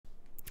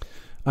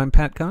I'm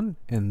Pat Gunn,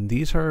 and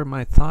these are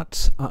my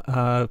thoughts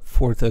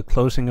for the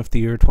closing of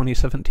the year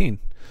 2017.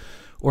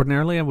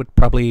 Ordinarily, I would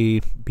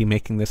probably be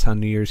making this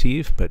on New Year's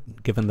Eve,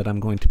 but given that I'm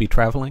going to be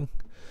traveling,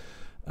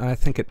 I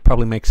think it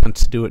probably makes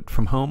sense to do it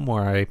from home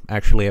where I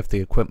actually have the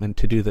equipment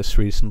to do this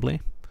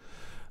reasonably.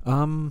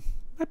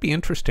 Might be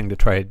interesting to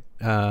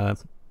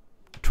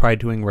try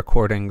doing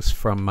recordings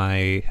from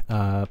my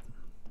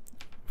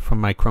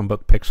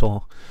Chromebook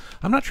Pixel.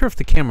 I'm not sure if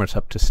the camera's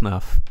up to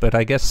snuff, but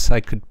I guess I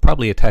could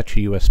probably attach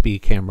a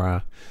USB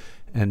camera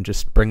and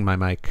just bring my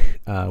mic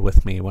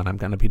with me when I'm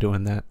going to be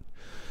doing that.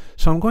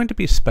 So I'm going to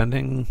be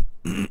spending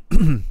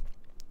New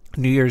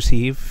Year's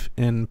Eve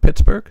in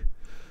Pittsburgh,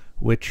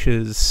 which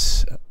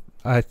is,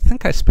 I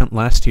think I spent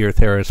last year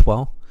there as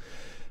well.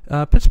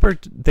 Pittsburgh,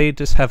 they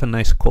just have a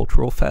nice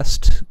cultural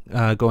fest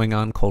going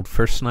on called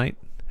First Night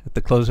at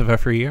the close of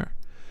every year,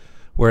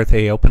 where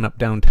they open up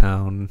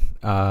downtown.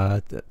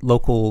 The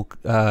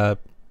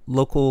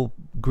local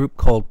group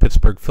called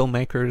Pittsburgh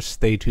Filmmakers,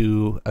 they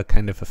do a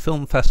kind of a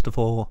film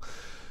festival.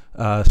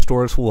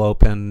 Stores will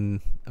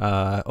open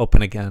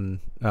again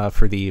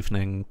for the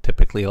evening,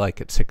 typically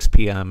like at 6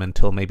 p.m.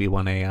 until maybe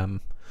 1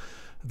 a.m.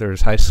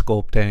 There's ice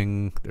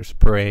sculpting, there's a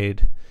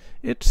parade.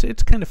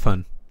 It's kind of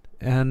fun.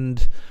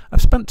 And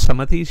I've spent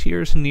some of these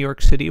years in New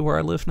York City where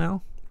I live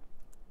now.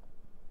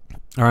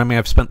 Or I mean,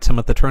 I've spent some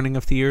of the turning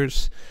of the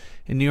years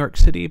in New York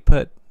City,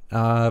 but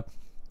I've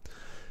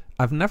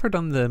never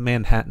done the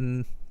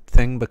Manhattan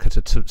thing because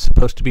it's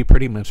supposed to be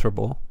pretty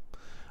miserable.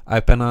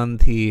 I've been on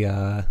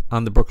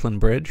the Brooklyn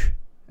Bridge,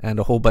 and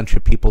a whole bunch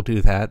of people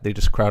do that. They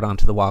just crowd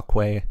onto the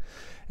walkway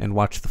and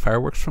watch the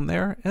fireworks from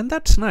there, and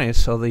that's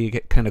nice, although you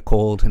get kind of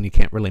cold and you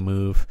can't really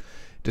move.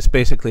 Just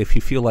basically, if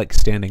you feel like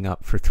standing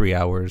up for 3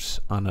 hours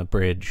on a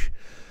bridge,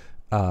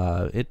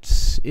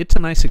 it's a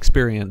nice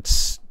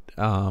experience.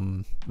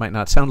 Might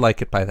not sound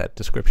like it by that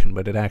description,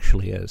 but it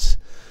actually is.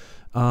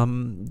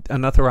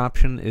 Another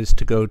option is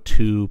to go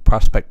to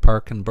Prospect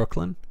Park in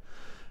Brooklyn,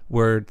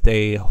 where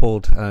they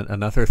hold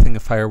another thing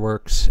of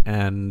fireworks,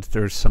 and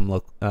there's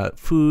some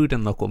food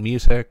and local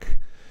music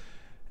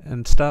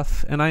and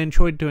stuff, and I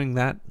enjoyed doing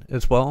that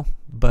as well.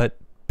 But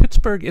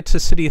Pittsburgh, it's a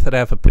city that I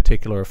have a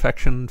particular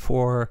affection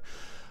for.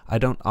 I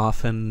don't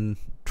often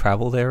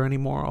travel there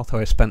anymore, although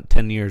I spent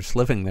 10 years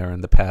living there in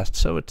the past,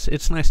 so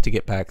it's nice to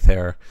get back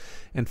there.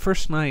 And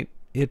First Night,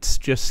 it's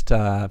just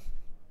I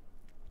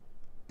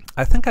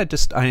think I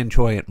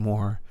enjoy it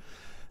more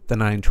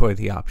than I enjoy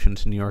the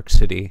options in New York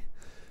City.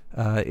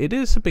 It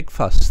is a big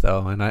fuss,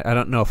 though, and I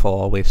don't know if I'll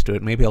always do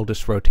it. Maybe I'll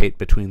just rotate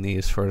between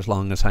these for as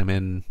long as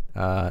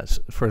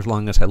for as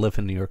long as I live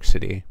in New York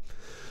City.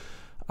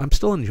 I'm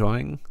still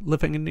enjoying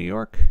living in New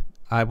York.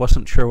 I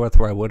wasn't sure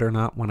whether I would or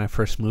not when I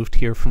first moved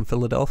here from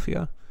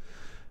Philadelphia,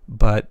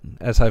 but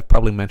as I've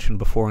probably mentioned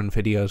before in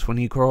videos, when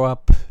you grow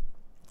up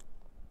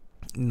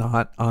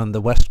not on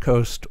the West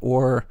Coast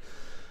or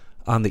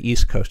on the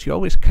East Coast, you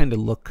always kind of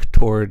look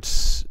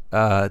towards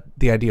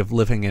the idea of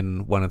living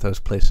in one of those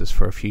places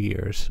for a few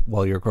years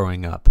while you're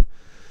growing up.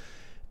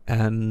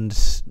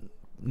 And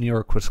New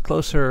York was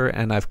closer,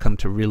 and I've come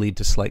to really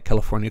dislike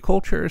California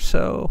culture,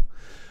 so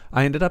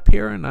I ended up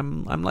here, and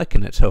I'm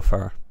liking it so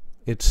far.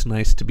 It's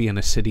nice to be in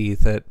a city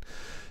that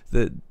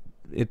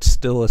it's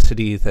still a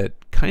city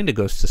that kind of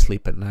goes to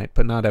sleep at night,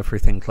 but not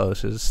everything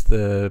closes.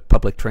 The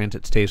public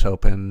transit stays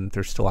open.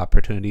 There's still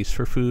opportunities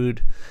for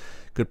food.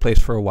 Good place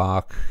for a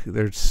walk.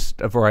 There's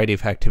a variety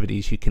of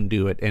activities you can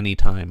do at any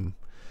time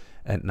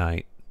at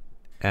night.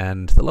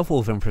 And the level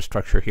of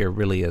infrastructure here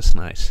really is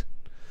nice.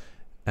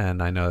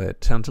 And I know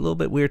it sounds a little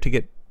bit weird to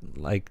get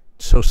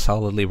so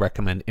solidly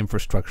recommend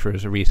infrastructure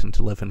as a reason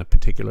to live in a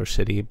particular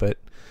city, but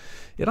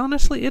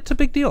it's a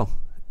big deal.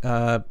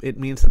 It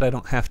means that I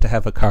don't have to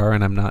have a car,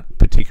 and I'm not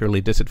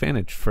particularly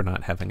disadvantaged for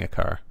not having a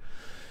car.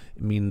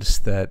 It means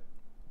that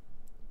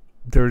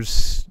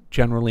there's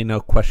generally no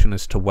question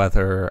as to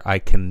whether I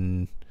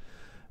can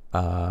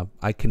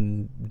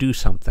do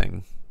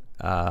something,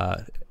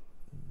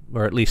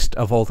 or at least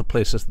of all the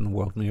places in the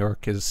world, New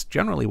York is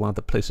generally one of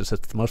the places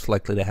that's most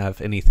likely to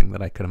have anything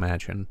that I could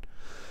imagine,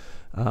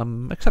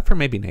 except for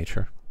maybe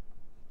nature.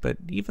 But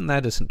even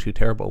that isn't too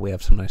terrible. We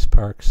have some nice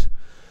parks.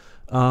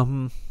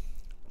 How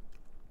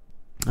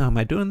am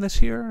I doing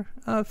this year?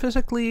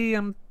 Physically,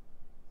 I'm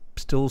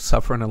still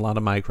suffering a lot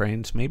of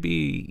migraines, maybe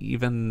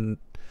even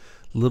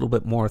a little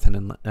bit more than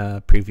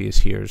in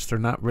previous years. They're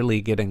not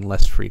really getting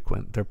less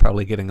frequent. They're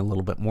probably getting a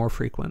little bit more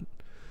frequent.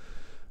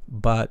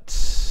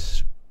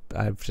 But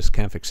I've just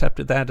kind of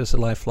accepted that as a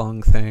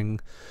lifelong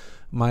thing.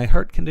 My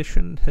heart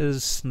condition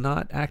has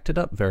not acted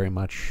up very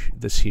much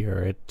this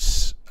year.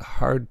 It's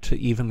hard to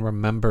even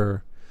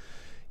remember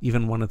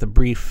even one of the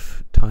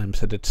brief times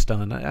that it's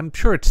done. I'm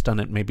sure it's done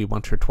it maybe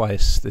once or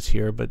twice this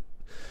year, but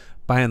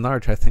by and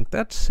large, I think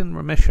that's in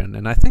remission,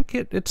 and I think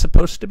it's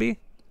supposed to be.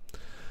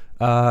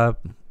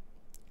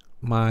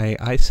 My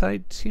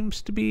eyesight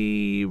seems to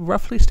be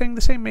roughly staying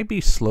the same,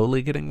 maybe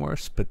slowly getting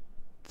worse, but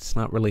it's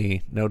not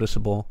really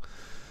noticeable.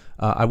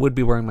 I would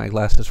be wearing my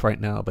glasses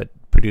right now, but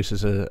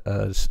produces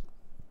a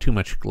too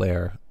much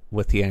glare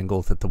with the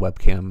angle that the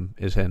webcam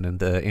is in and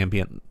the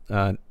ambient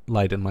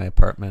light in my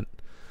apartment.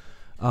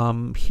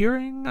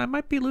 Hearing, I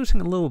might be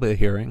losing a little bit of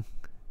hearing.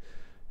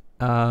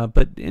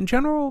 But in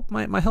general,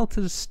 my health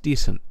is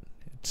decent.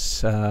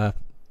 It's I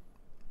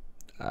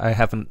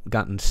haven't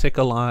gotten sick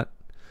a lot.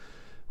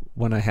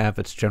 When I have,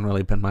 it's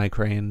generally been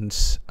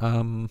migraines.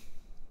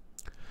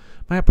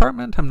 My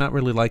apartment, I'm not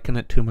really liking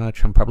it too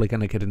much. I'm probably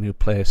going to get a new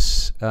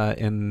place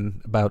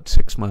in about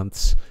 6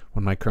 months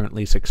when my current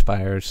lease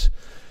expires.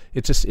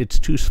 It's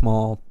too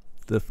small.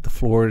 The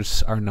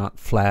floors are not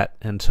flat,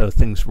 and so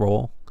things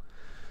roll.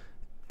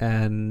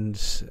 And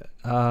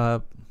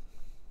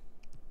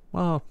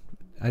well,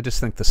 I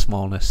just think the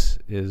smallness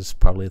is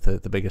probably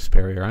the biggest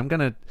barrier. I'm going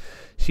to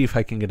see if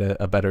I can get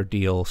a better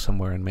deal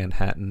somewhere in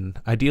Manhattan,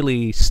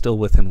 ideally still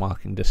within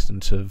walking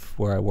distance of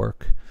where I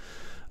work.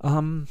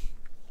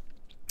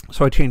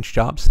 So I changed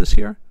jobs this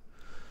year.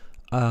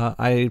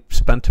 I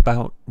spent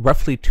about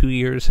roughly 2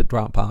 years at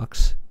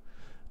Dropbox.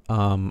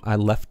 I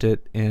left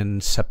it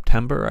in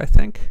September, I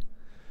think.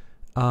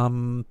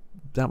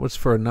 That was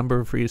for a number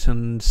of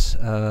reasons.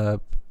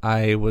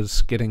 I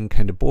was getting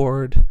kind of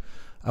bored.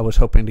 I was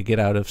hoping to get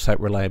out of site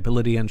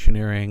reliability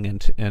engineering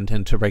and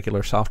into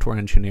regular software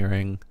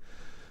engineering.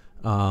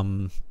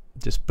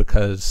 Just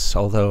because,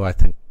 although I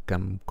think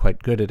I'm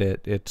quite good at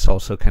it, it's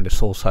also kind of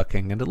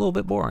soul-sucking and a little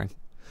bit boring.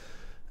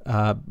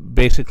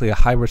 Basically a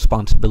high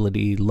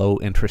responsibility, low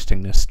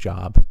interestingness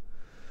job.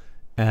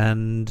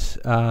 And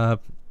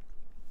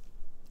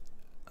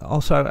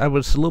also I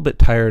was a little bit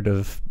tired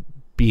of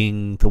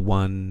being the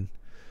one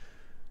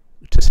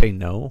to say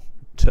no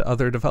to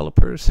other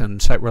developers,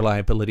 and site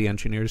reliability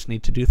engineers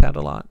need to do that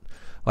a lot.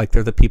 Like,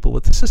 they're the people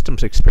with the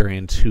systems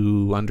experience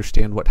who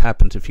understand what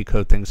happens if you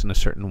code things in a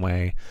certain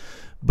way.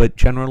 But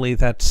generally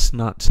that's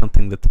not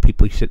something that the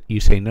people you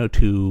say no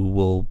to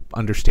will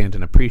understand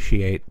and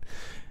appreciate.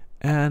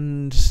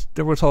 And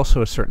there was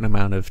also a certain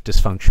amount of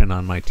dysfunction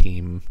on my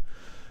team,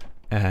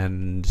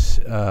 and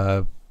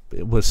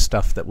it was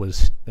stuff that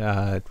was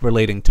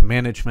relating to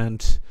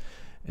management,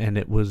 and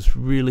it was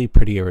really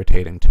pretty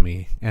irritating to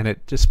me. And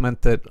it just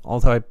meant that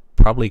although I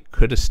probably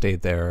could have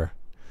stayed there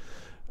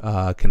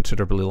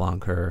considerably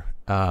longer,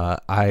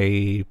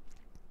 I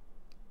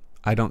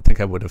don't think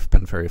I would have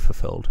been very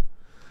fulfilled.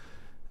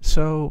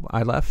 So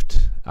I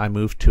left. I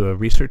moved to a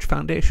research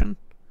foundation,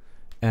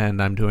 and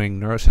I'm doing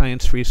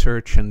neuroscience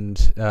research, and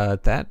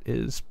that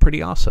is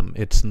pretty awesome.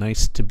 It's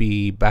nice to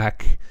be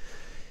back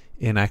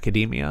in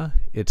academia.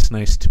 It's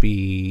nice to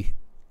be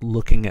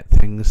looking at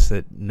things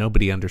that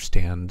nobody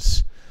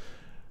understands.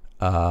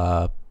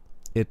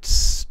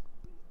 It's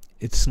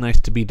nice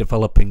to be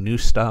developing new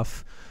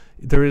stuff.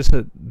 There's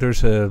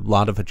a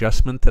lot of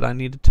adjustment that I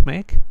needed to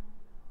make,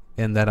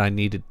 and that I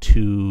needed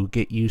to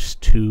get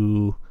used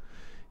to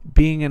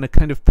being in a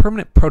kind of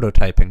permanent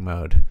prototyping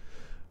mode.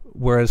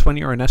 Whereas when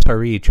you're an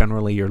SRE,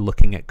 generally you're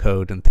looking at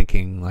code and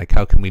thinking, like,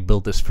 how can we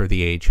build this for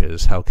the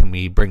ages? How can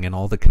we bring in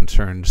all the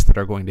concerns that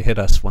are going to hit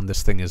us when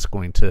this thing is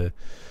going to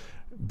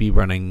be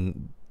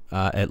running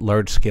at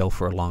large scale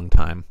for a long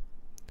time?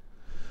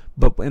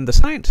 But in the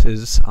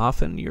sciences,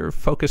 often you're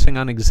focusing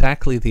on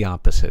exactly the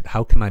opposite.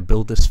 How can I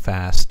build this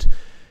fast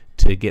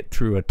to get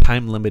through a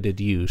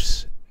time-limited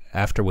use,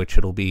 after which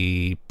it'll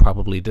be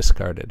probably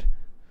discarded?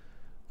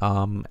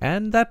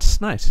 And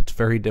that's nice. It's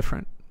very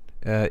different.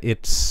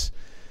 It's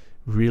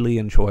really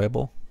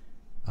enjoyable.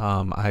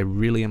 I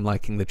really am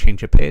liking the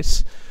change of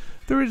pace.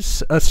 There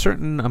is a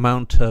certain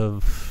amount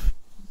of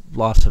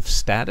loss of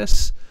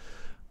status,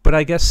 but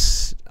I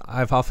guess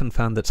I've often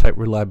found that site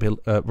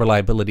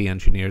reliability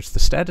engineers, the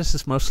status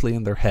is mostly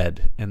in their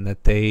head, and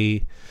that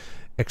they,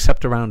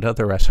 except around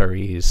other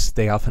SREs,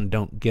 they often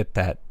don't get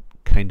that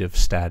kind of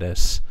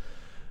status,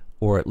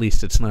 or at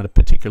least it's not a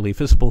particularly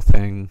visible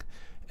thing,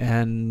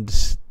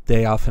 and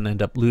they often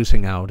end up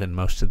losing out in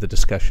most of the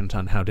discussions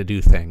on how to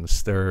do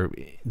things. The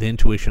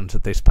intuitions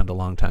that they spend a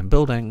long time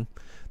building,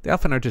 they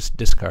often are just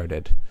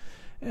discarded.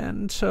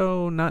 And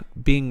so not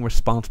being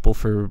responsible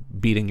for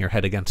beating your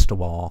head against a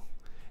wall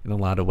in a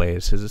lot of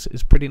ways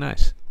is pretty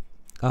nice.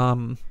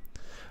 I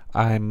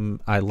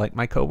like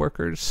my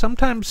coworkers.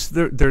 Sometimes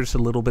there's a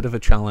little bit of a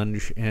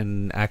challenge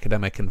in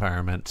academic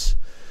environments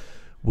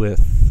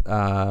with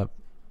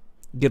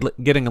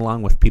getting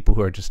along with people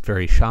who are just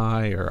very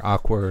shy or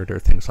awkward or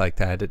things like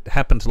that. It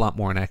happens a lot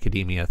more in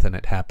academia than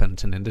it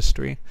happens in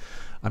industry.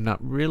 I'm not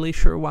really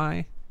sure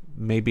why.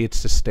 Maybe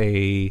it's just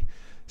a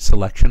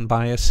selection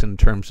bias in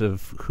terms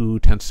of who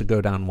tends to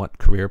go down what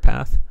career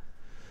path.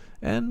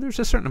 And there's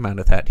a certain amount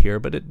of that here,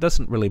 but it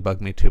doesn't really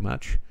bug me too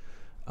much.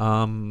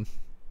 And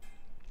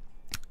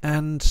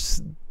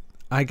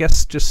I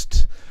guess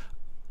just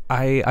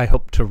I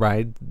hope to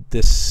ride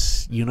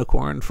this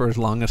unicorn for as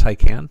long as I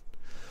can.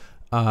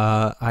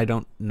 I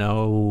don't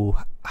know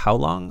how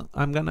long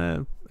I'm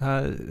gonna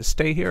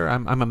stay here.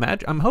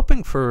 I'm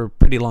hoping for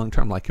pretty long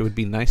term. Like, it would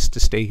be nice to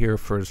stay here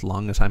for as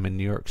long as I'm in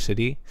New York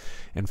City,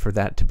 and for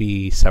that to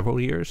be several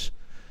years.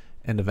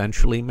 And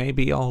eventually,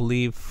 maybe I'll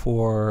leave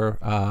for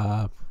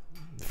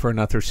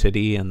another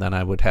city, and then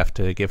I would have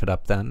to give it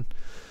up then.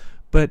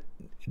 But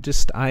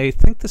just, I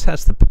think this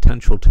has the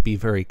potential to be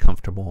very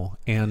comfortable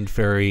and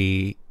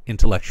very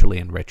intellectually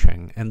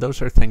enriching. And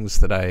those are things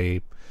that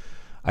I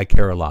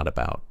care a lot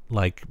about,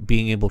 like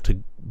being able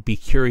to be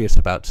curious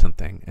about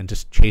something and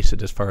just chase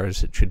it as far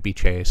as it should be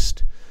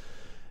chased,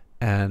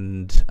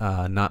 and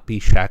not be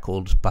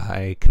shackled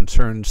by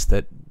concerns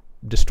that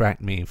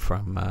distract me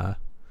from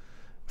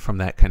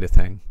that kind of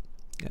thing.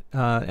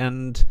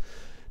 And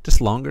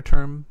just longer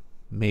term,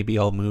 maybe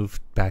I'll move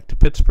back to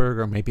Pittsburgh,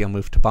 or maybe I'll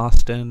move to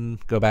Boston,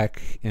 go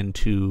back and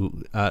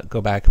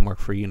work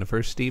for a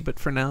university. But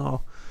for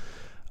now,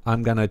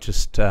 I'm gonna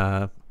just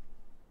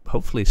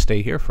hopefully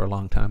stay here for a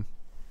long time.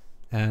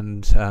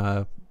 And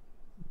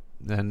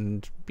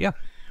yeah,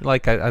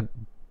 like let's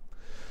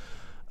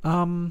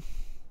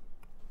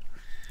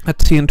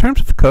see. In terms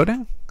of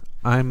coding,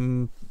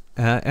 and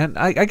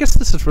I guess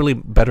this is really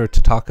better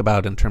to talk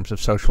about in terms of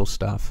social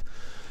stuff.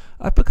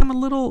 I've become a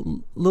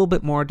little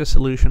bit more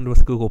disillusioned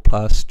with Google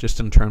Plus,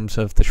 just in terms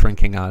of the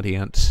shrinking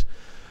audience.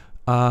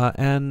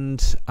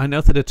 And I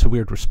know that it's a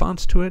weird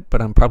response to it, but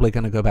I'm probably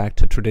going to go back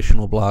to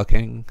traditional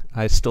blogging.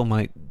 I still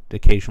might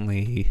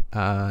occasionally,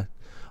 I'll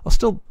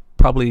still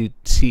probably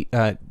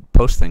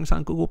post things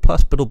on Google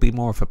Plus, but it'll be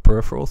more of a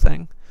peripheral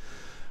thing.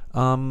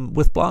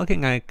 With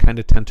blogging, I kind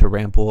of tend to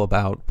ramble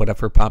about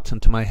whatever pops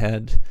into my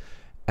head,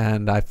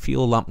 and I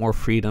feel a lot more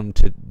freedom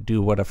to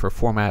do whatever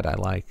format I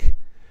like.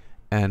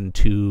 And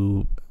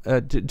to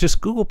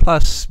just Google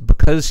Plus,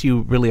 because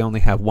you really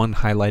only have one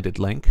highlighted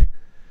link,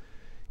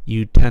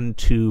 you tend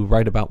to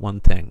write about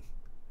one thing.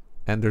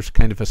 And there's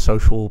kind of a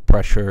social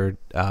pressure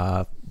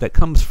that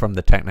comes from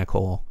the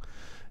technical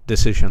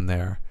decision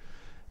there.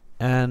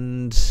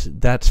 And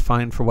that's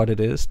fine for what it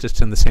is,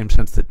 just in the same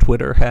sense that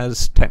Twitter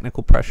has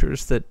technical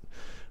pressures that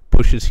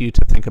pushes you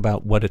to think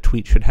about what a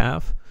tweet should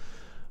have.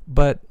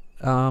 But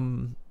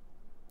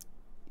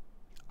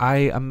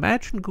I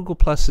imagine Google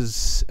Plus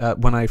is,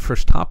 when I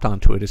first hopped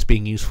onto it, as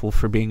being useful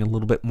for being a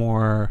little bit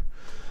more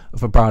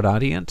of a broad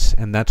audience,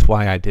 and that's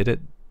why I did it.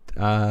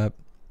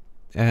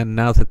 And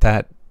now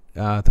that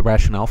the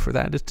rationale for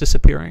that is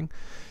disappearing,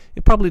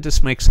 it probably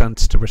just makes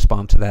sense to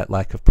respond to that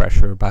lack of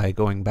pressure by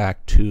going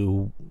back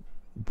to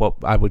what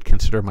I would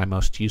consider my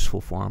most useful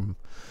form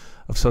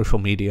of social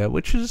media,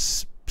 which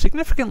is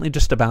significantly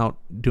just about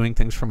doing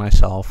things for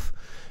myself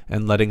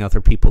and letting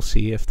other people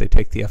see if they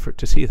take the effort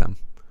to see them.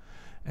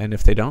 And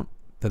if they don't,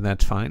 then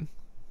that's fine,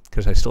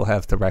 because I still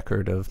have the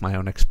record of my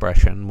own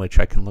expression, which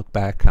I can look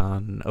back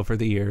on over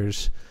the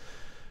years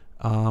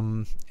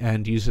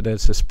and use it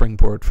as a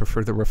springboard for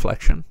further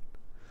reflection.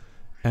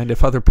 And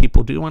if other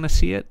people do want to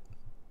see it,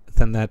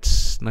 then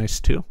that's nice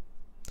too.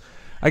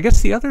 I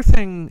guess the other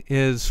thing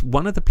is,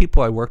 one of the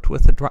people I worked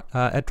with at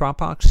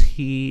Dropbox,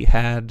 he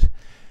has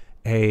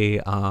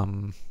a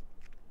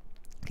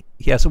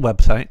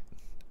website,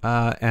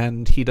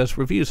 and he does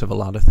reviews of a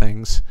lot of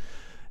things.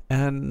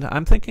 And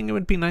I'm thinking it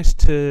would be nice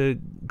to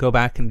go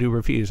back and do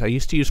reviews. I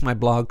used to use my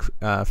blog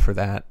for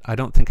that. I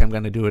don't think I'm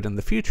going to do it in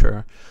the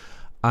future.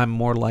 I'm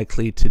more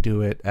likely to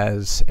do it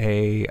as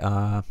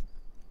a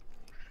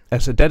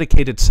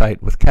dedicated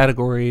site with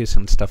categories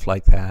and stuff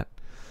like that.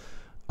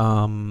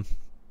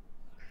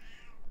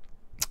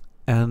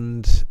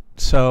 And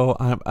so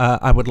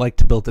I would like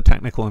to build the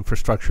technical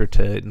infrastructure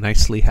to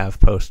nicely have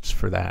posts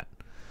for that.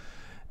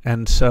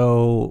 And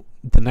so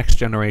the next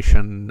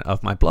generation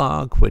of my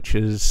blog, which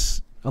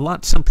is a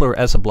lot simpler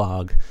as a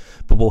blog,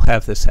 but we'll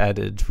have this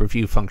added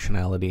review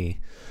functionality,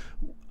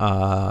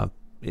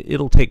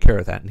 it'll take care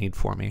of that need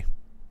for me.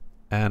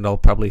 And I'll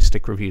probably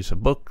stick reviews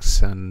of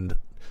books and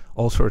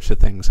all sorts of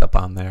things up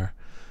on there.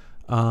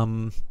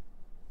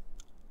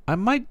 I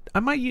might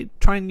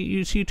try and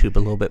use YouTube a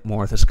little bit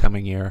more this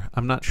coming year.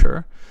 I'm not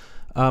sure.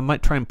 I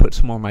might try and put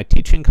some more of my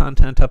teaching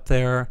content up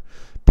there,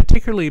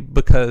 particularly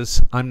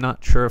because I'm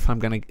not sure if I'm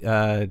going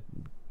to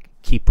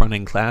keep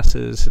running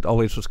classes. It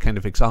always was kind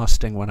of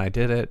exhausting when I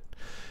did it,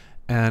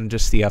 and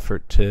just the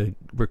effort to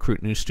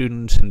recruit new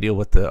students and deal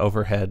with the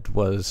overhead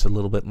was a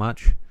little bit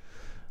much.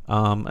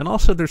 And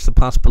also there's the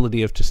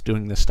possibility of just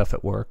doing this stuff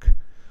at work,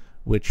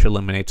 which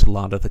eliminates a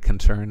lot of the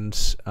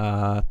concerns.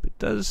 It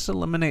does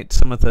eliminate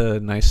some of the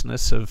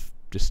niceness of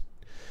just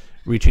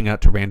reaching out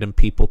to random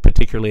people,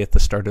 particularly at the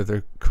start of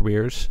their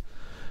careers.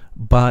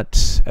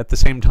 But at the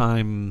same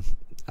time,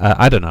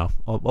 I don't know.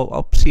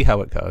 I'll see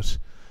how it goes.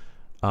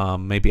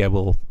 Maybe I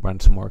will run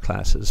some more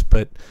classes,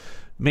 but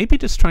maybe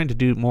just trying to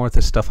do more of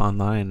this stuff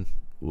online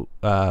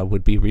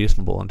would be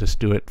reasonable, and just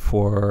do it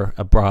for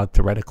a broad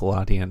theoretical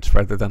audience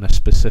rather than a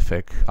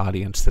specific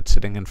audience that's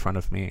sitting in front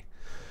of me.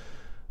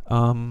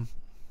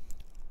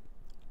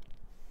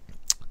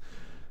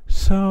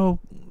 So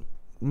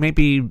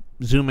maybe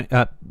zooming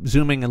a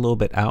little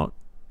bit out.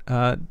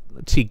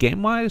 Let's see,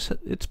 game-wise,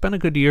 it's been a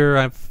good year.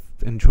 I've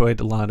enjoyed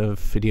a lot of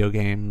video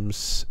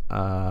games.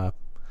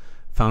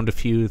 Found a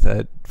few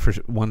that, for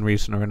one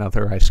reason or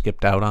another, I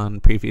skipped out on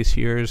previous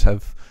years.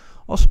 I've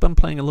also been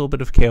playing a little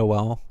bit of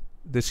KOL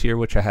this year,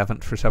 which I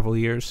haven't for several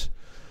years.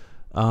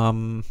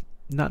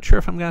 Not sure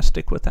if I'm going to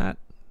stick with that.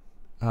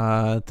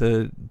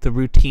 The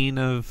routine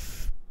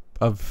of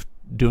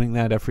doing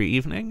that every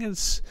evening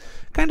is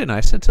kind of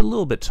nice. It's a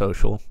little bit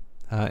social.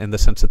 in the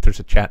sense that there's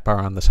a chat bar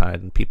on the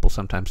side and people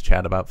sometimes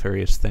chat about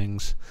various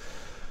things.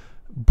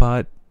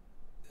 But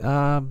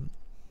I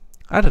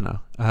don't know.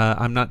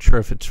 I'm not sure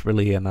if it's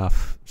really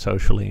enough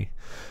socially.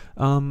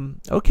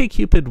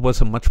 OkCupid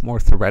was a much more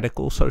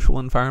theoretical social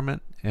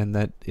environment, and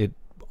that it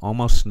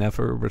almost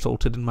never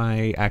resulted in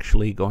my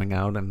actually going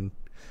out and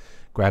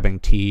grabbing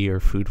tea or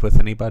food with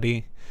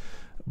anybody.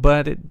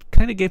 But it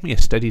kind of gave me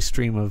a steady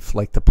stream of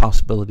like the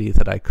possibility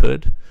that I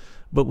could.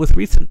 But with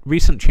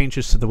recent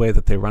changes to the way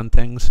that they run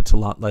things, it's a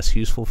lot less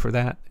useful for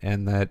that,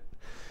 and that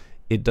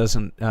it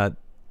doesn't.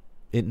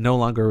 It no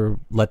longer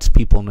lets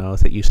people know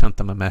that you sent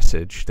them a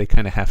message. They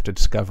kind of have to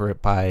discover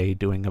it by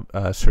doing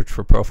a search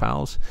for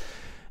profiles,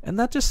 and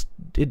that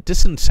it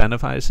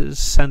disincentivizes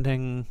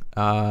sending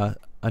a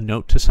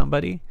note to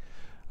somebody.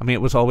 I mean,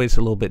 it was always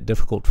a little bit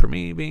difficult for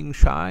me, being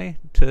shy,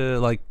 to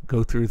like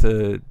go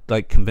through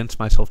convince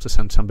myself to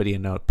send somebody a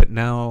note. But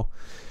now,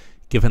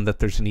 given that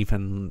there's an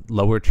even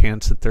lower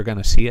chance that they're going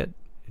to see it,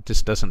 it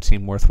just doesn't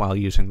seem worthwhile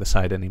using the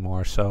site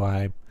anymore. So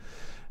I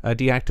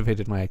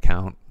deactivated my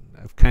account.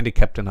 I've kind of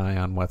kept an eye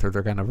on whether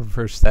they're going to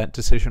reverse that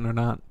decision or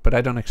not, but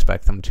I don't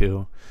expect them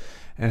to.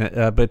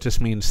 But it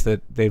just means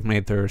that they've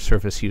made their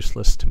service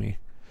useless to me.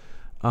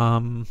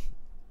 I'm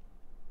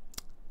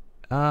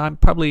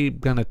probably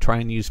going to try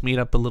and use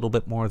Meetup a little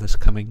bit more this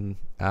coming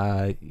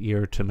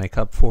year to make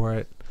up for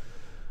it.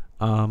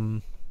 I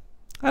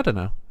don't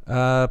know.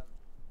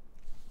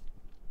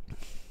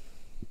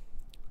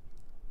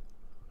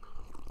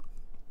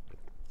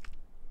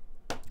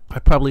 I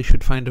probably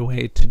should find a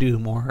way to do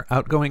more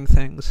outgoing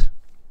things.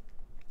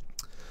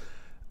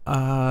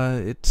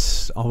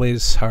 It's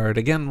always hard,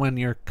 again, when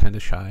you're kind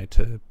of shy,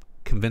 to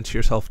convince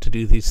yourself to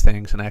do these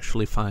things and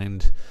actually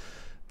find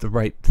the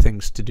right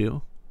things to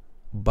do.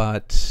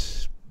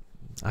 But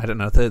I don't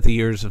know, the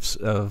years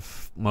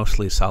of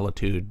mostly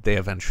solitude,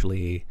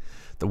 the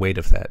weight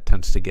of that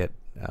tends to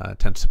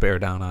bear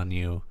down on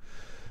you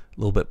a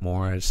little bit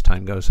more as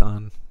time goes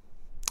on.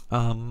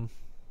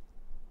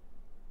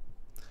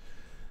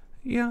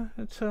 Yeah,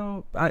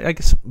 so I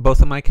guess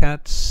both of my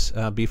cats,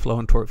 Beefalo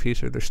and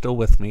Tortfeasor, they're still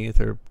with me.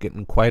 They're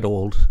getting quite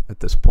old at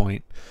this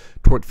point.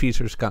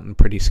 Tortfeasor's gotten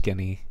pretty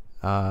skinny,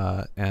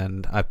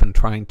 and I've been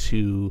trying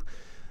to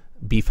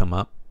beef him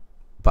up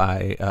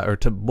or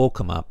to bulk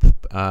him up,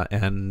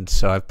 and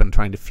so I've been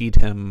trying to feed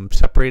him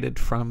separated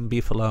from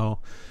Beefalo,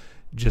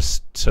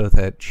 just so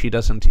that she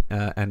doesn't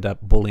end up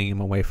bullying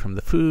him away from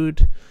the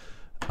food.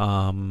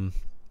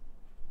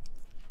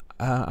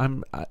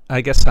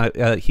 I guess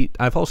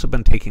I've also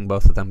been taking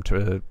both of them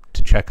to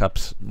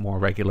checkups more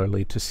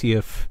regularly to see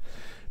if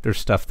there's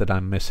stuff that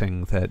I'm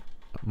missing that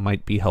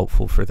might be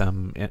helpful for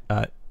them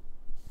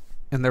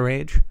in their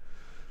age.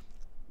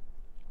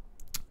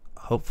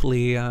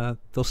 Hopefully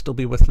they'll still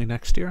be with me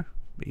next year.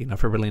 You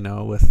never really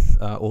know with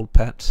old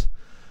pets.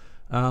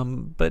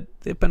 But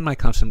they've been my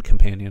constant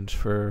companions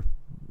for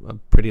a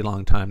pretty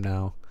long time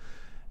now,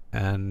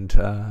 and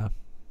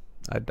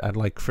I'd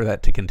like for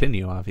that to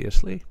continue,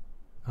 obviously.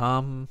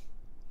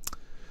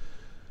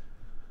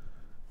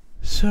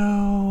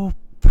 So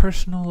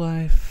personal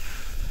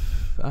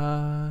life,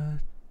 I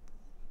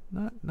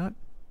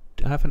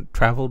haven't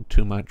traveled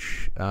too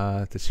much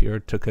this year.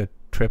 Took a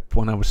trip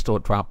when I was still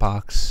at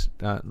Dropbox,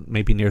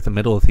 maybe near the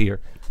middle of the year.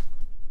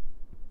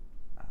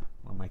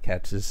 One of my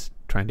cats is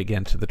trying to get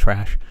into the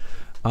trash.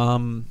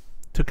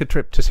 Took a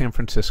trip to San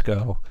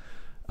Francisco,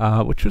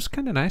 which was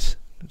kind of nice.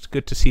 It's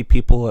good to see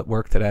people at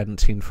work that I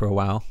hadn't seen for a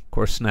while. Of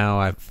course, now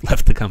I've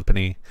left the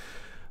company.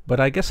 But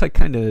I guess I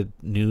kind of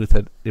knew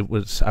that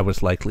I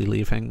was likely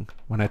leaving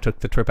when I took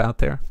the trip out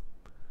there.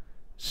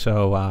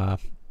 So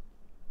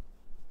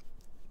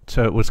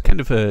so it was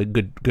kind of a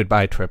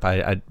goodbye trip.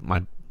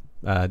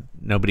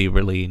 Nobody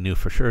really knew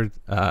for sure,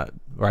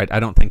 right?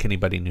 I don't think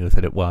anybody knew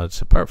that it was,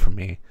 apart from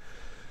me.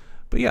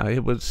 But yeah,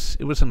 it was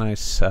a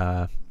nice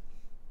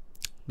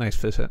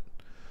visit.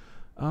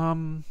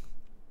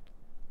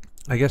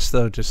 I guess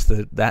though, just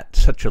that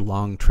such a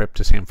long trip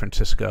to San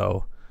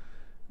Francisco,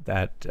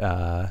 that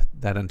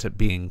ends up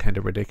being kind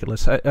of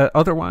ridiculous.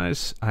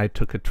 Otherwise, I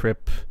took a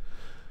trip.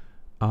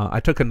 I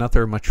took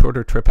another much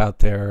shorter trip out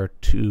there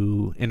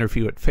to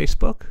interview at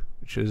Facebook,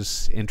 which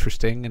is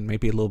interesting and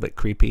maybe a little bit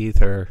creepy.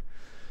 Their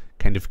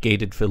kind of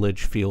gated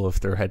village feel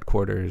of their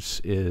headquarters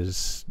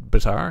is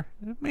bizarre.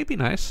 Maybe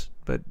nice,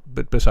 but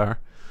bizarre.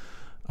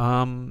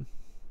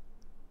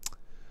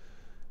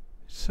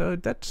 So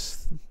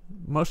that's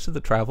most of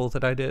the travel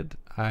that I did.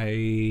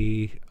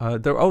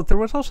 There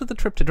was also the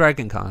trip to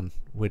DragonCon,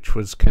 which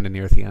was kind of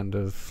near the end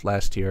of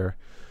last year,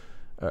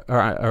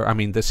 or I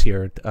mean this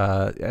year.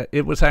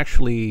 It was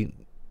actually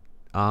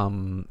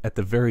at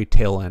the very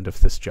tail end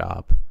of this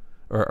job,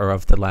 or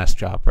of the last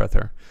job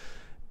rather,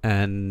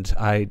 and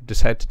I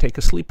decided to take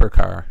a sleeper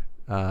car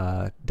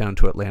down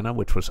to Atlanta,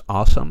 which was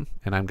awesome,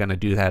 and I'm going to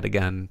do that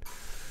again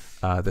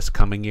this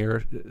coming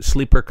year.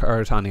 Sleeper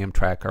cars on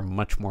Amtrak are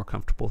much more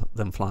comfortable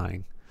than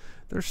flying.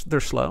 They're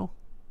slow,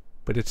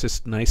 but it's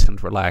just nice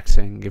and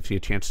relaxing. Gives you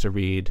a chance to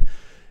read.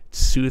 It's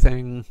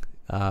soothing,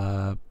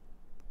 and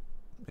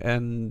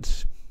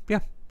yeah,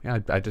 Yeah,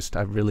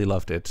 I really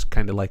loved it. It's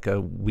kind of like a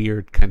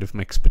weird kind of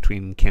mix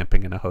between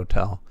camping and a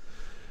hotel.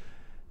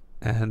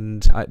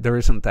 And there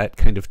isn't that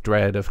kind of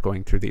dread of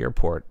going through the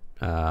airport,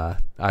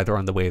 either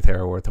on the way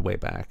there or the way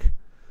back.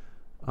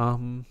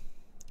 So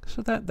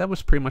that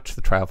was pretty much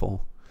the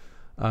travel.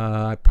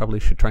 I probably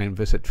should try and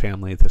visit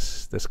family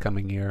this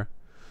coming year.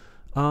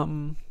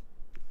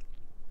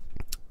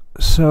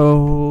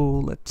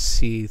 So let's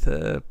see.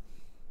 In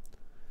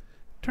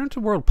terms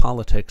of world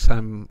politics,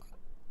 I'm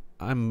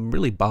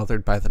really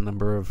bothered by the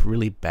number of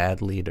really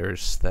bad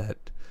leaders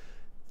that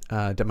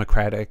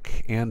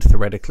democratic and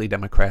theoretically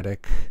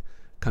democratic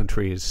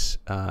countries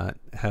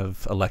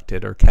have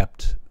elected or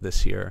kept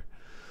this year.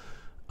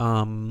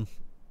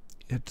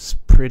 It's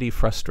pretty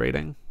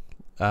frustrating.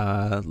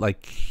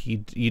 Like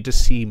you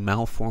just see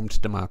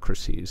malformed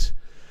democracies.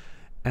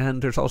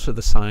 And there's also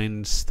the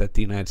signs that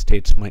the United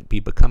States might be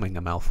becoming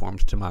a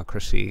malformed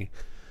democracy,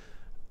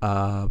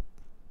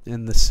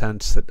 in the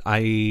sense that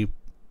I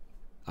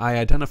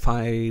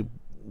identify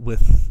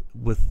with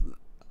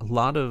a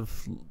lot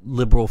of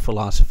liberal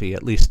philosophy,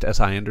 at least as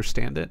I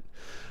understand it,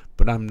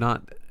 but I'm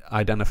not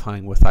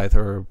identifying with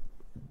either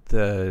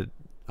the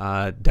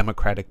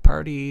Democratic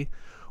Party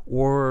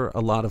or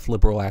a lot of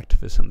liberal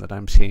activism that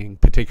I'm seeing,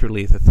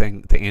 particularly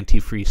the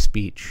anti-free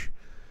speech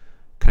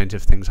kinds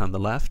of things on the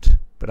left.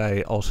 But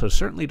I also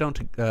certainly don't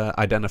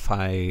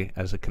identify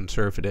as a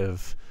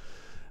conservative.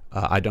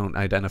 I don't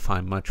identify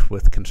much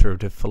with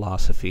conservative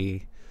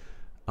philosophy,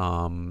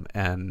 and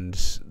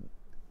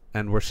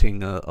we're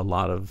seeing a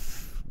lot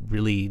of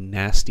really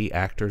nasty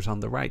actors on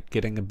the right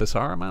getting a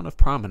bizarre amount of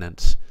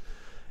prominence,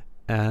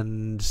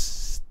 and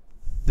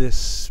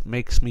this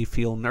makes me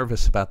feel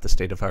nervous about the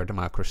state of our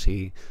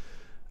democracy.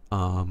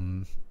 I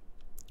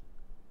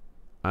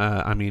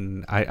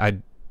mean, I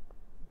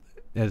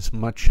as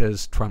much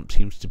as Trump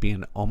seems to be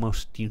an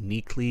almost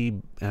uniquely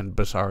and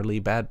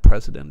bizarrely bad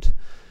president,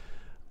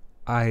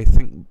 I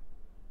think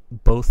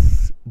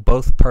both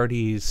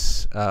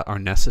parties are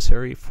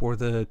necessary for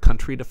the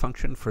country to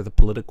function, for the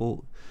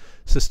political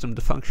system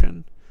to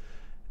function,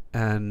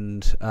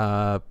 and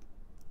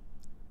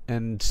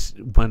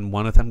when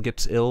one of them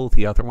gets ill,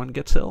 the other one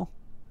gets ill.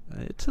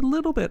 It's a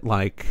little bit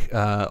like,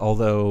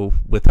 although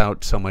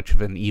without so much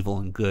of an evil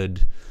and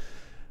good,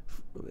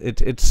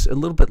 it's a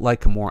little bit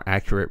like a more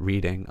accurate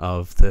reading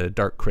of The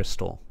Dark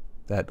Crystal,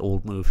 that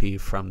old movie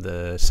from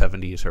the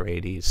 70s or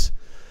 80s,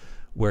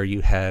 where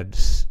you had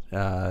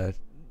a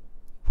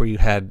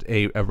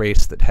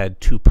race that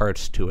had two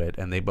parts to it,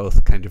 and they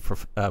both kind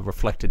of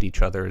reflected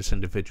each other as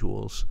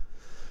individuals.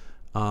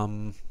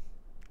 And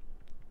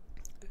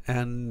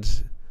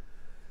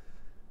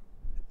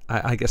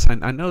I guess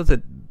I know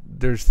that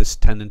there's this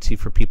tendency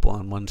for people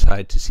on one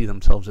side to see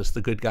themselves as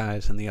the good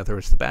guys and the other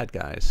as the bad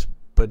guys,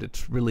 but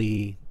it's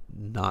really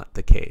not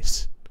the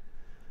case.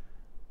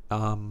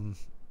 And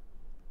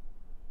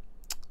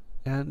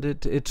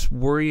it's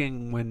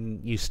worrying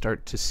when you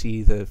start to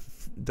see the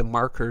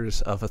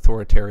markers of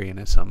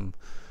authoritarianism.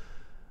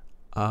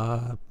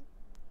 I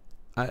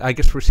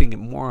guess we're seeing it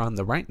more on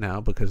the right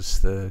now because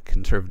the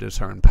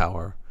conservatives are in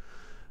power.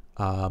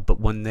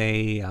 But when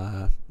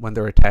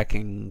they're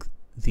attacking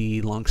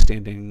the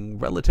longstanding,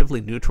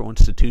 relatively neutral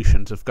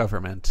institutions of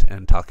government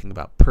and talking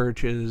about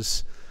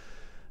purges,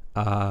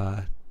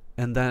 and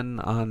then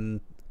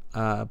on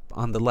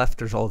the left,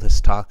 there's all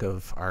this talk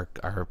of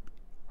our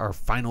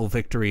final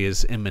victory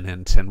is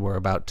imminent, and we're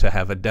about to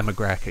have a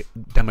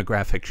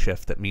demographic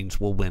shift that means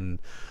we'll win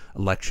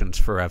elections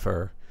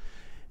forever.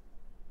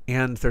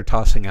 And they're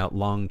tossing out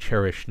long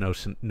cherished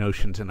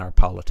notions in our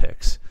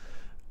politics.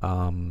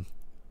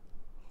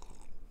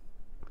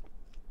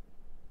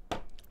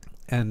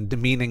 And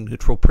demeaning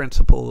neutral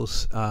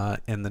principles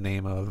in the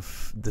name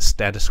of the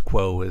status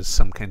quo as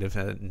some kind of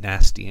a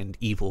nasty and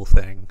evil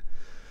thing.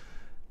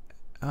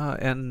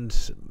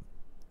 And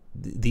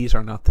these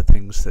are not the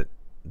things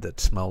that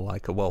smell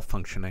like a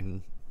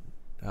well-functioning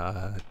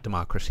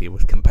democracy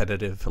with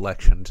competitive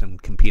elections and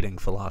competing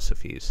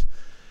philosophies.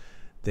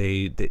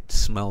 It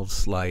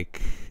smells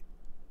like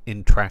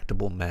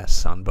intractable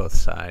mess on both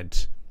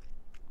sides.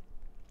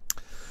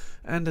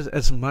 And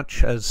as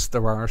much as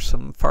there are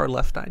some far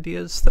left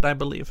ideas that I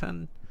believe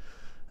in,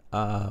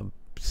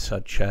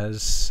 such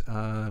as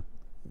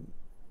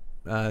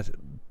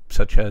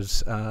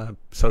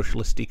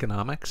socialist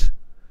economics,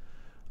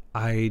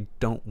 I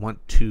don't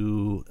want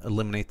to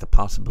eliminate the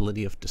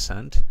possibility of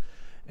dissent.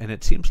 And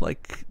it seems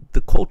like the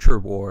culture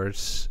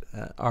wars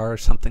are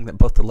something that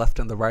both the left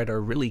and the right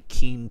are really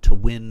keen to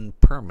win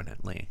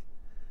permanently,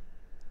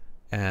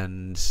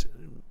 and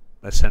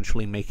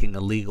essentially making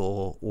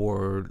illegal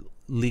or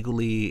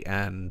legally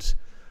and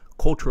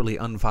culturally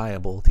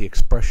unviable the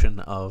expression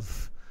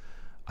of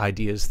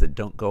ideas that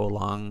don't go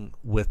along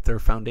with their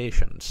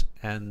foundations.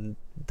 And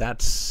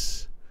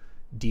that's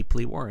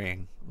deeply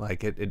worrying.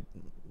 Like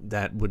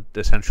that would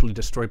essentially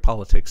destroy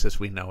politics as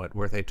we know it,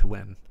 were they to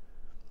win.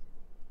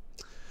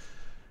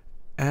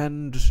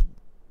 And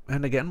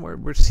again,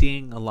 we're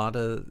seeing a lot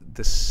of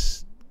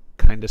this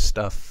kind of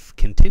stuff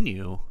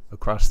continue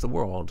across the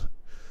world.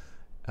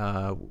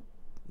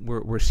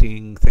 we're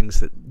seeing things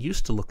that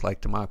used to look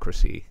like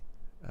democracy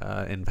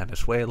in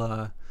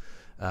Venezuela,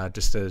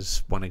 just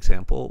as one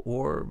example,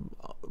 or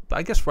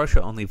I guess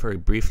Russia only very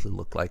briefly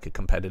looked like a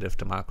competitive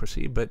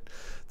democracy, but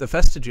the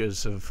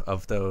vestiges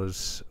of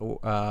those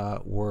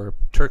were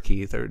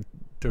Turkey. They're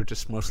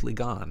just mostly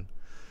gone.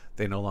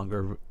 They no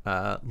longer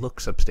look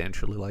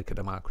substantially like a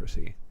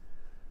democracy.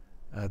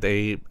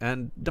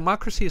 And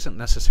democracy isn't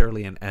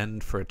necessarily an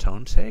end for its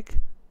own sake,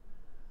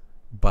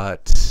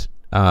 but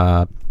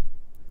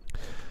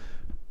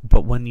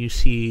when you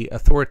see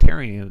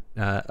authoritarian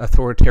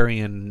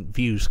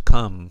views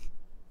come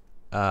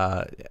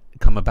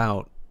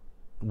about,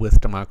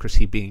 with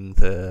democracy being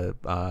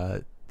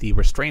the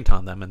restraint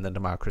on them, and then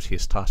democracy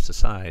is tossed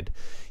aside,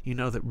 you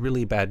know that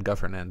really bad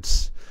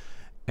governance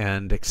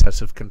and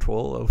excessive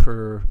control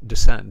over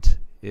dissent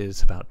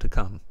is about to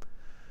come.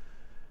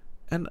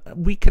 And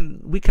we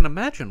can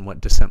imagine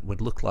what dissent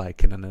would look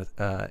like in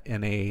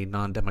a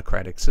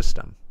non-democratic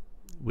system,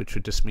 which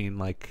would just mean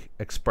like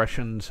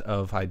expressions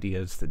of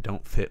ideas that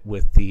don't fit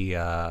with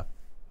the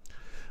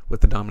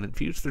dominant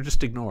views. They're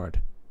just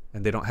ignored,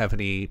 and they don't have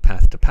any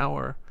path to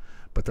power,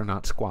 but they're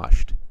not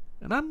squashed.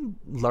 And I'm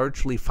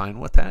largely fine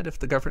with that if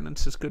the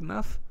governance is good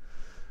enough.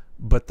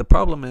 But the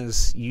problem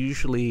is,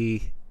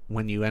 usually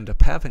when you end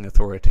up having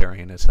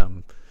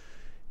authoritarianism,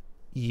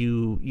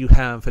 you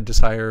have a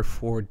desire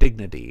for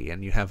dignity,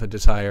 and you have a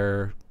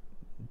desire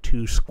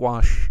to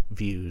squash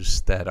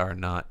views that are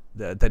not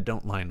that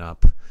don't line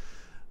up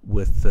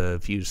with the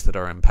views that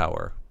are in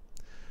power.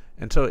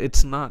 And so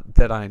it's not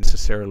that I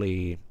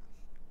necessarily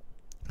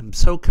am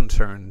so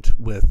concerned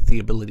with the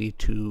ability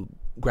to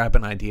grab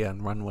an idea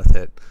and run with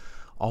it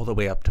all the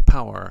way up to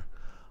power.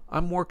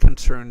 I'm more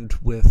concerned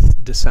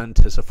with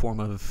dissent as a form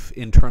of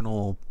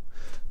internal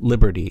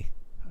liberty.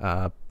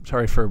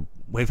 Sorry for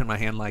waving my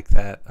hand like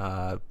that.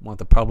 One of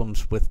the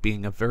problems with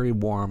being a very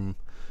warm,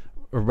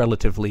 or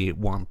relatively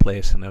warm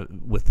place,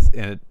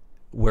 and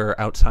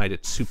where outside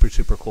it's super,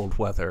 super cold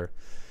weather,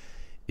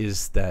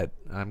 is that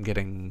I'm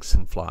getting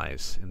some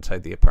flies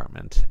inside the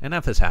apartment. And I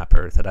have a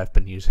zapper that I've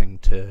been using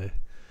to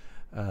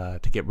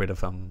get rid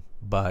of them,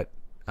 but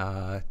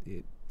I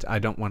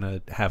don't want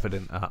to have it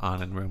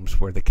on in rooms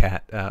where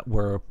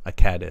where a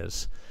cat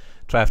is,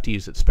 so I have to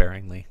use it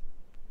sparingly.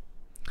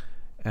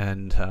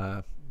 And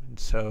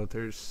so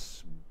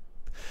there's,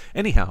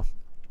 anyhow,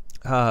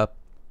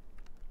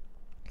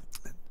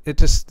 it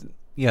just,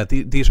 yeah,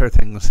 these are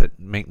things that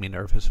make me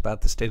nervous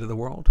about the state of the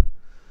world.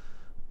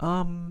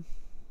 Let's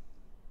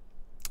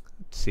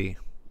see.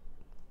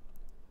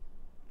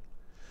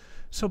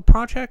 So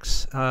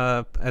projects,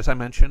 as I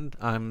mentioned,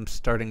 I'm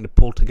starting to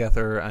pull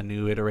together a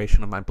new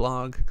iteration of my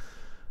blog.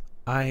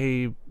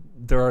 There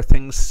are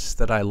things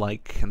that I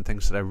like and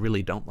things that I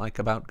really don't like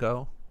about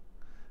Go.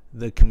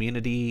 The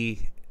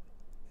community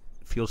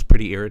feels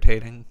pretty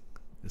irritating.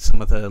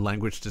 Some of the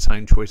language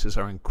design choices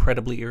are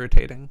incredibly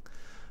irritating.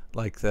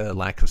 Like the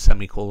lack of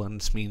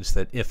semicolons means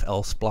that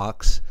if-else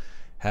blocks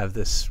have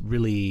this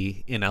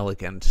really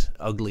inelegant,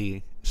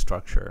 ugly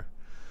structure.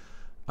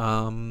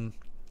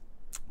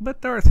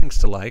 But there are things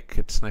to like.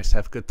 It's nice to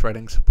have good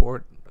threading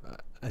support.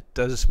 It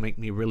does make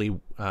me really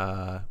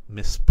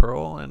miss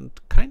Perl, and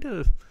kind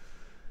of,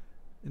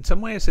 in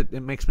some ways, it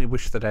makes me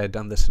wish that I had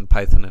done this in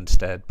Python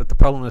instead. But the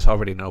problem is I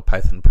already know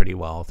Python pretty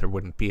well. There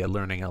wouldn't be a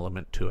learning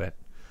element to it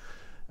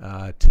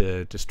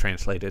to just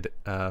translate it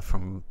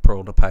from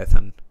Perl to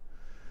Python.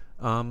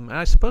 And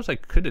I suppose I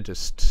could have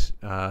just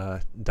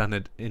done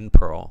it in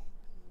Perl,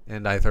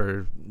 and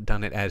either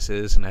done it as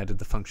is and added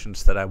the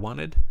functions that I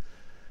wanted,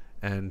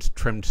 and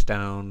trimmed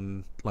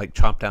down, like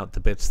chopped out the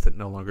bits that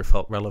no longer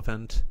felt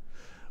relevant,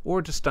 or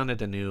just done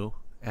it anew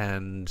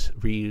and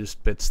reused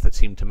bits that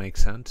seemed to make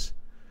sense.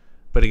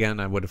 But again,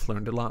 I would have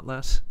learned a lot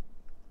less.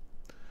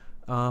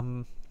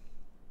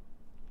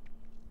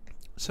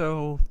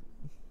 So,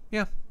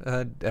 yeah,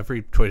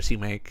 every choice you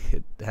make,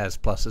 it has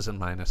pluses and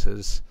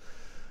minuses.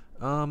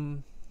 I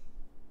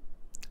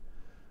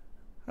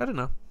don't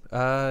know.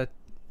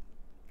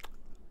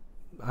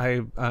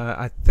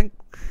 I think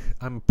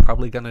I'm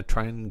probably going to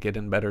try and get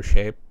in better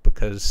shape,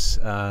 because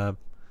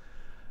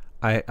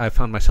I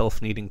found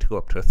myself needing to go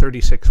up to a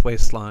 36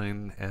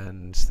 waistline,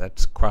 and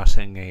that's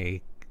crossing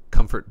a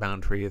comfort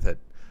boundary that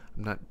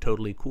I'm not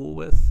totally cool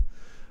with.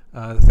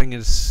 The thing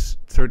is,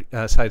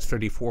 size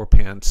 34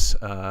 pants,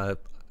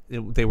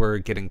 they were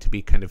getting to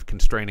be kind of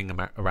constraining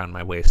around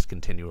my waist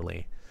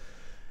continually.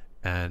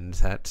 And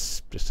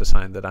that's just a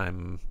sign that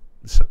I'm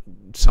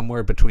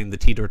somewhere between the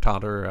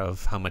teeter-totter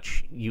of how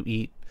much you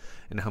eat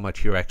and how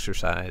much you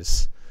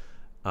exercise.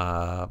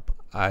 The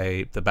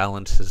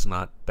balance has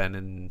not been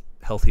in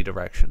healthy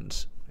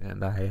directions,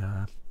 and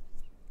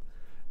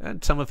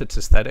and some of it's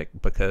aesthetic,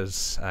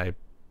 because I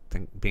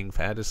think being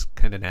fat is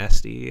kind of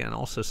nasty, and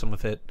also some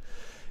of it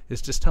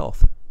is just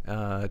health.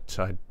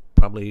 So I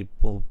probably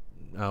will,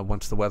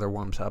 once the weather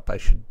warms up, I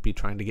should be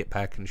trying to get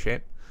back in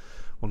shape.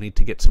 We'll need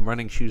to get some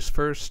running shoes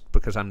first,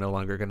 because I'm no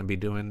longer going to be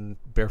doing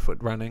barefoot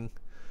running.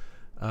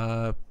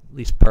 At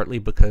least partly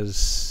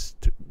because,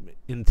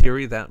 in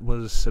theory, that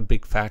was a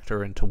big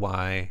factor into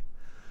why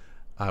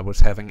I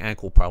was having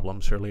ankle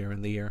problems earlier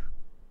in the year.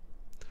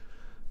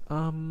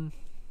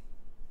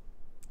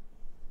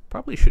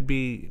 Probably should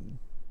be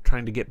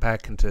trying to get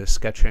back into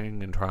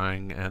sketching and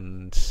drawing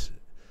and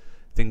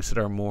things that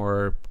are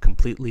more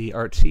completely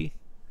artsy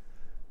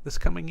this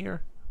coming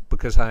year,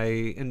 because I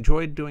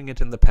enjoyed doing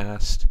it in the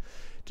past.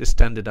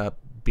 Just ended up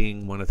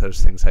being one of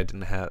those things I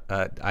didn't have.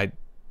 I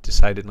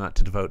decided not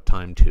to devote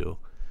time to.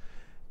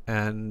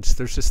 And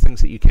there's just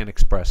things that you can't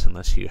express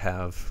unless you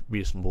have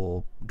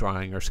reasonable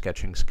drawing or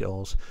sketching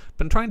skills.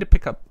 Been trying to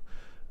pick up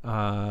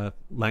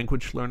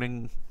language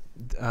learning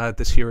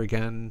this year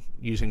again,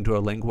 using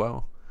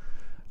Duolingo.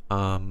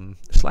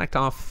 Slacked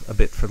off a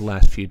bit for the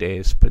last few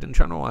days, but in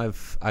general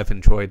I've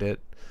enjoyed it.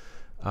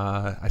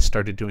 I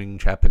started doing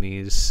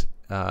Japanese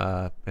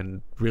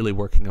and really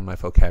working on my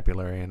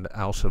vocabulary, and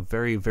I also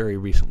very, very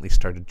recently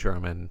started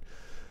German.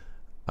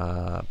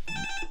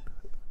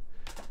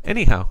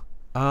 Anyhow,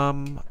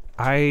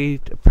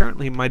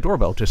 apparently my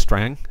doorbell just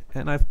rang,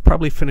 and I've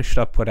probably finished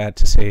up what I had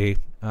to say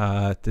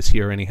this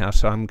year anyhow,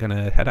 so I'm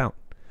gonna head out.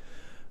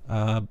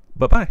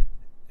 Bye-bye,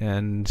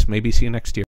 and maybe see you next year.